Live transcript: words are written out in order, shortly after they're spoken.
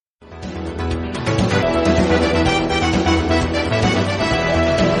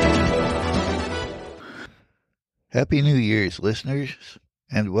Happy New Year's, listeners,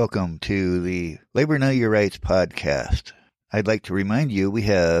 and welcome to the Labor Know Your Rights podcast. I'd like to remind you we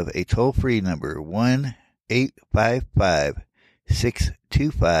have a toll-free number,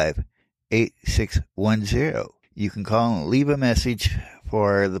 1-855-625-8610. You can call and leave a message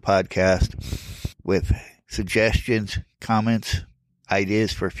for the podcast with suggestions, comments,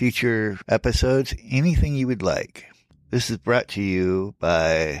 ideas for future episodes, anything you would like. This is brought to you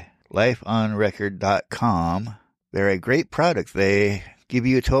by lifeonrecord.com. They're a great product. They give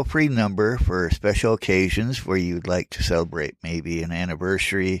you a toll-free number for special occasions where you'd like to celebrate maybe an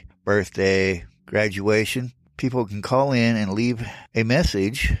anniversary, birthday, graduation. People can call in and leave a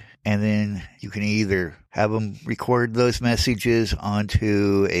message, and then you can either have them record those messages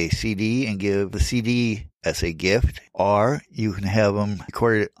onto a CD and give the CD as a gift, or you can have them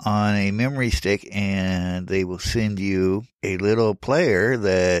record it on a memory stick and they will send you a little player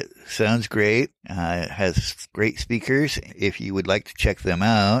that sounds great, has great speakers. If you would like to check them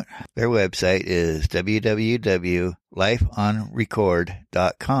out, their website is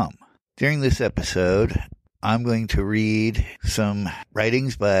www.lifeonrecord.com. During this episode, I'm going to read some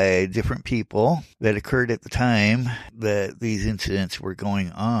writings by different people that occurred at the time that these incidents were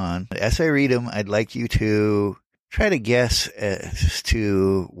going on. As I read them, I'd like you to try to guess as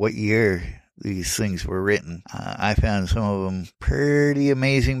to what year these things were written. I found some of them pretty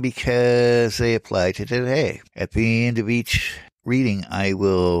amazing because they apply to today. At the end of each reading, I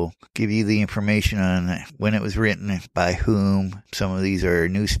will give you the information on when it was written, by whom. Some of these are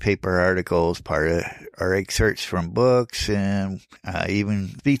newspaper articles, are excerpts from books, and even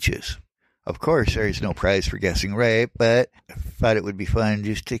speeches. Of course, there is no prize for guessing right, but I thought it would be fun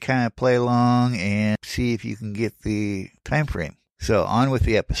just to kind of play along and see if you can get the time frame. So, on with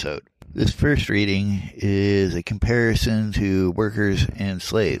the episode. This first reading is a comparison to workers and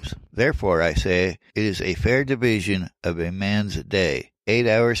slaves. Therefore, I say, it is a fair division of a man's day. 8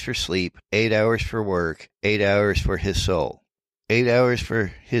 hours for sleep, 8 hours for work, 8 hours for his soul. 8 hours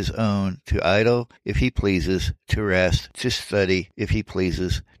for his own, to idle if he pleases, to rest, to study if he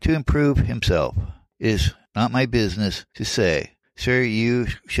pleases, to improve himself. It is not my business to say, Sir, you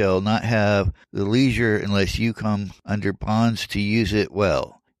shall not have the leisure unless you come under bonds to use it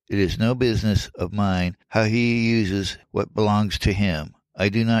well. It is no business of mine how he uses what belongs to him. I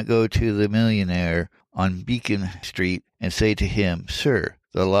do not go to the millionaire on Beacon Street and say to him, Sir,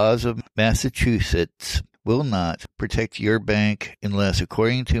 the laws of Massachusetts will not protect your bank unless,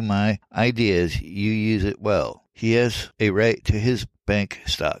 according to my ideas, you use it well. He has a right to his bank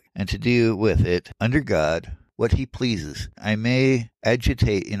stock and to do with it, under God, what he pleases. I may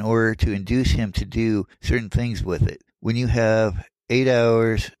agitate in order to induce him to do certain things with it. When you have 8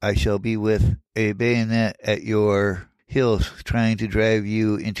 hours, I shall be with a bayonet at your heels, trying to drive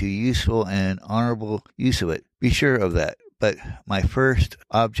you into useful and honorable use of it. Be sure of that. But my first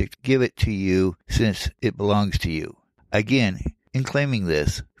object, give it to you, since it belongs to you. Again, in claiming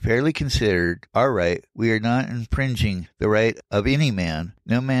this, fairly considered our right, we are not infringing the right of any man.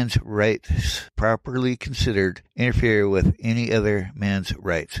 No man's rights, properly considered, interfere with any other man's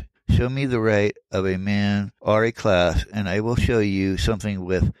rights. Show me the right of a man or a class, and I will show you something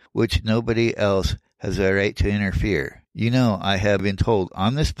with which nobody else has a right to interfere. You know, I have been told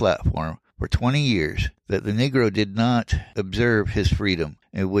on this platform for 20 years that the Negro did not observe his freedom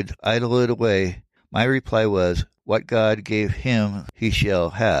and would idle it away. My reply was, what God gave him he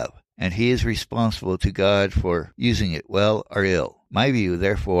shall have, and he is responsible to God for using it well or ill. My view,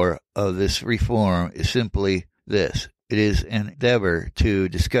 therefore, of this reform is simply this. It is an endeavor to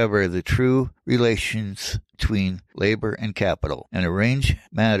discover the true relations between labor and capital and arrange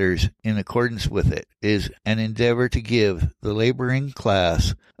matters in accordance with it. It is an endeavor to give the laboring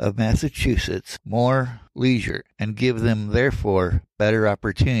class of Massachusetts more leisure and give them, therefore, better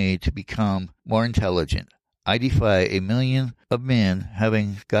opportunity to become more intelligent. I defy a million of men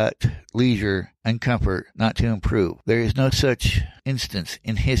having got leisure and comfort not to improve. There is no such instance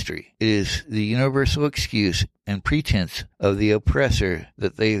in history. It is the universal excuse and pretense of the oppressor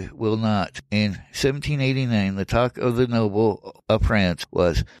that they will not. In 1789, the talk of the noble of France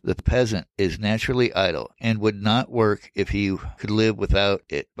was, the peasant is naturally idle and would not work if he could live without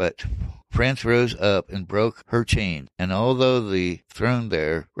it. But France rose up and broke her chain, and although the throne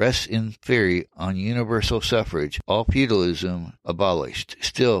there rests in theory on universal suffrage, all feudalism abolished,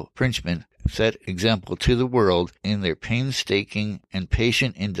 still Frenchmen set example to the world in their painstaking and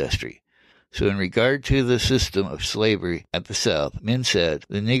patient industry. So in regard to the system of slavery at the South, men said,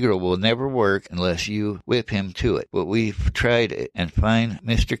 the Negro will never work unless you whip him to it. But we've tried it and find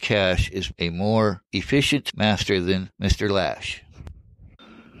Mr. Cash is a more efficient master than Mr. Lash.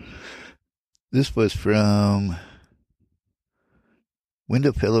 This was from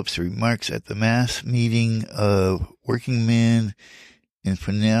Wendell Phillips remarks at the mass meeting of working men in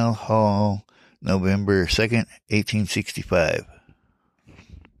Faneuil Hall, November 2nd, 1865.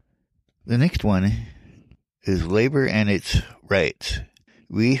 The next one is labor and its rights.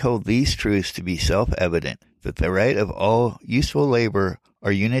 We hold these truths to be self-evident, that the right of all useful labor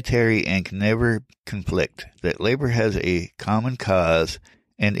are unitary and can never conflict, that labor has a common cause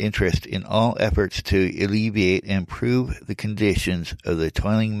and interest in all efforts to alleviate and improve the conditions of the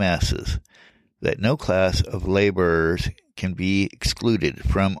toiling masses, that no class of laborers can be excluded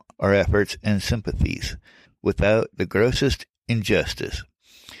from our efforts and sympathies without the grossest injustice.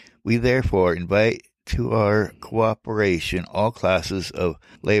 We therefore invite to our cooperation all classes of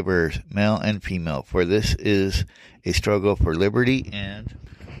laborers, male and female, for this is a struggle for liberty and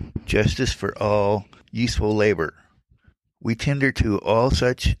justice for all useful labor. We tender to all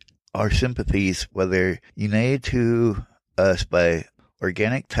such our sympathies, whether united to us by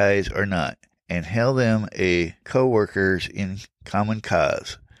organic ties or not, and hail them as co-workers in common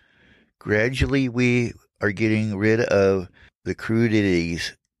cause. Gradually we are getting rid of the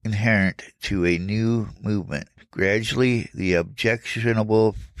crudities inherent to a new movement. Gradually the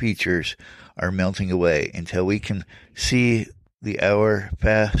objectionable features are melting away until we can see the hour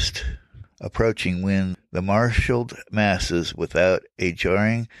fast approaching when the marshaled masses without a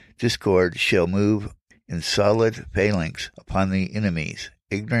jarring discord shall move in solid phalanx upon the enemies,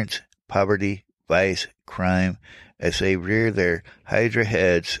 ignorance, poverty, vice, crime, as they rear their hydra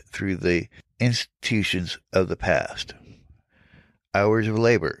heads through the institutions of the past. Hours of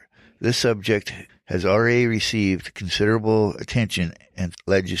labor. This subject has already received considerable attention and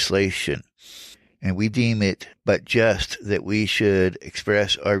legislation, and we deem it but just that we should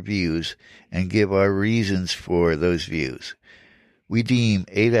express our views and give our reasons for those views. We deem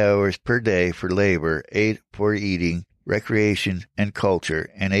 8 hours per day for labor, 8 for eating, recreation, and culture,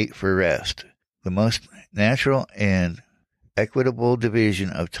 and 8 for rest, the most natural and equitable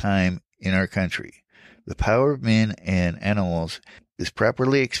division of time in our country. The power of men and animals is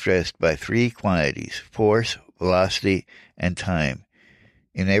properly expressed by 3 quantities: force, velocity, and time.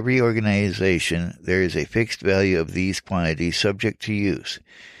 In every organization, there is a fixed value of these quantities subject to use,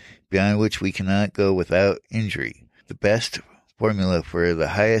 beyond which we cannot go without injury. The best formula for the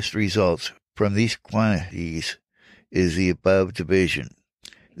highest results from these quantities is the above division.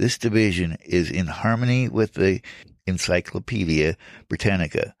 This division is in harmony with the Encyclopedia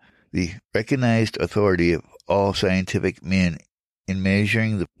Britannica, the recognized authority of all scientific men in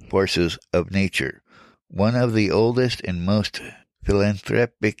measuring the forces of nature. One of the oldest and most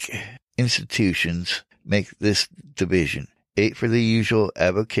philanthropic institutions make this division: 8 for the usual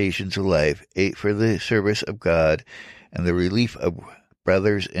avocations of life, 8 for the service of God and the relief of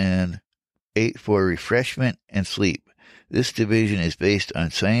brothers, and 8 for refreshment and sleep. This division is based on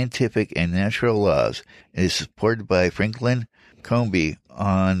scientific and natural laws and is supported by Franklin Covey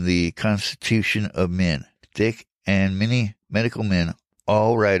on the Constitution of Men, Dick, and many medical men,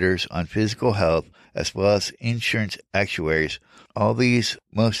 all writers on physical health, as well as insurance actuaries. All these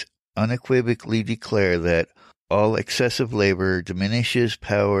most unequivocally declare that all excessive labor diminishes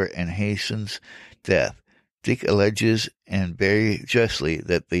power and hastens death. Dick alleges, and very justly,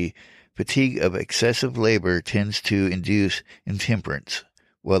 that the fatigue of excessive labor tends to induce intemperance,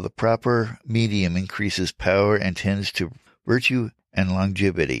 while the proper medium increases power and tends to virtue and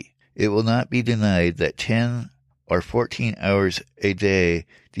longevity. It will not be denied that 10 or 14 hours a day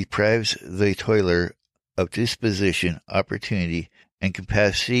deprives the toiler of disposition, opportunity, and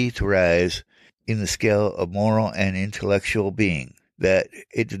capacity to rise in the scale of moral and intellectual being, that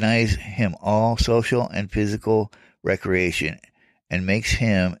it denies him all social and physical recreation, and makes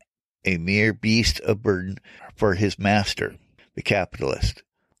him a mere beast of burden for his master, the capitalist.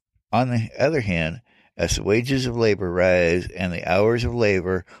 On the other hand, as the wages of labor rise and the hours of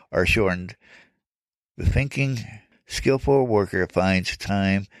labor are shortened, the thinking, skillful worker finds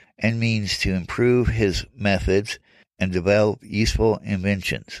time and means to improve his methods and develop useful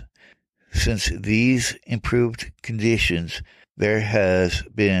inventions. Since these improved conditions, there has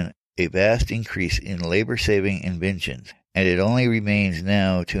been a vast increase in labor-saving inventions, and it only remains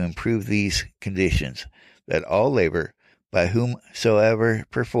now to improve these conditions, that all labor, by whomsoever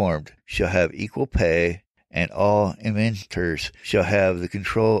performed, shall have equal pay, and all inventors shall have the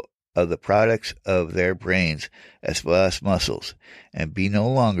control of the products of their brains as well as muscles, and be no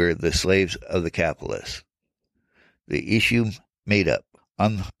longer the slaves of the capitalists. The issue made up.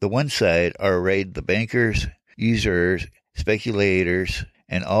 On the one side are arrayed the bankers, usurers, speculators,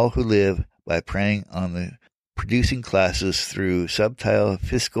 and all who live by preying on the producing classes through subtle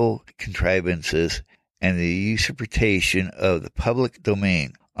fiscal contrivances and the usurpation of the public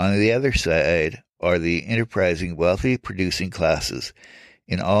domain. On the other side are the enterprising, wealthy, producing classes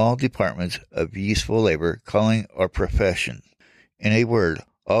in all departments of useful labor, calling, or profession. In a word,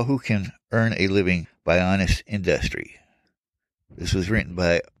 all who can earn a living by honest industry. This was written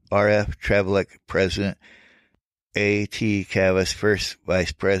by R.F. Travelek, President, A.T. Cavas, First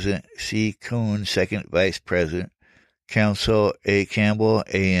Vice President, C. Kuhn, Second Vice President, Counsel A. Campbell,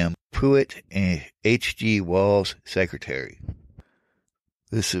 A.M. Pruitt, and H.G. Walls, Secretary.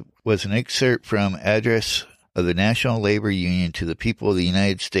 This was an excerpt from Address of the National Labor Union to the People of the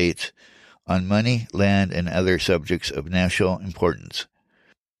United States on Money, Land, and Other Subjects of National Importance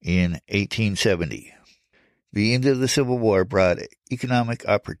in 1870. The end of the Civil War brought economic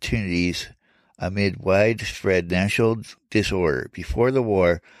opportunities amid widespread national disorder. Before the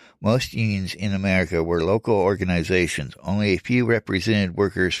war, most unions in America were local organizations. Only a few represented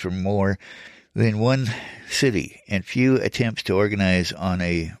workers from more than one city, and few attempts to organize on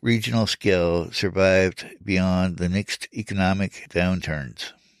a regional scale survived beyond the next economic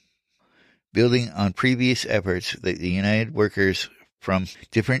downturns. Building on previous efforts that the United Workers from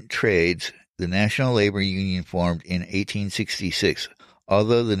different trades, the National Labor Union formed in 1866.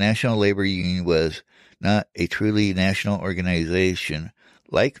 Although the National Labor Union was not a truly national organization,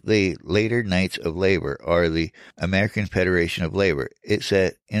 like the later Knights of Labor or the American Federation of Labor, it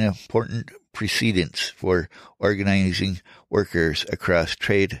set an important precedence for organizing workers across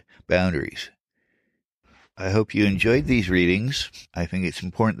trade boundaries. I hope you enjoyed these readings. I think it's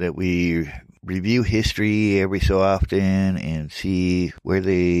important that we review history every so often and see where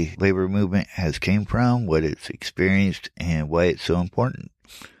the labor movement has came from, what it's experienced, and why it's so important.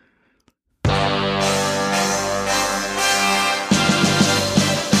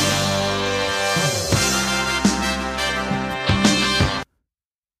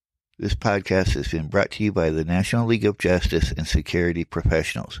 This podcast has been brought to you by the National League of Justice and Security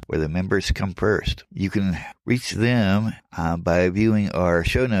Professionals, where the members come first. You can reach them by viewing our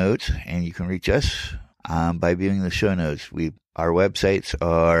show notes, and you can reach us by viewing the show notes. Our websites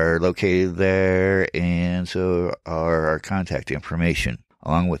are located there, and so are our contact information,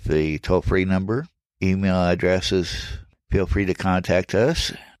 along with the toll-free number, email addresses. Feel free to contact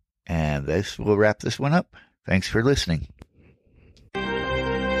us, and this will wrap this one up. Thanks for listening.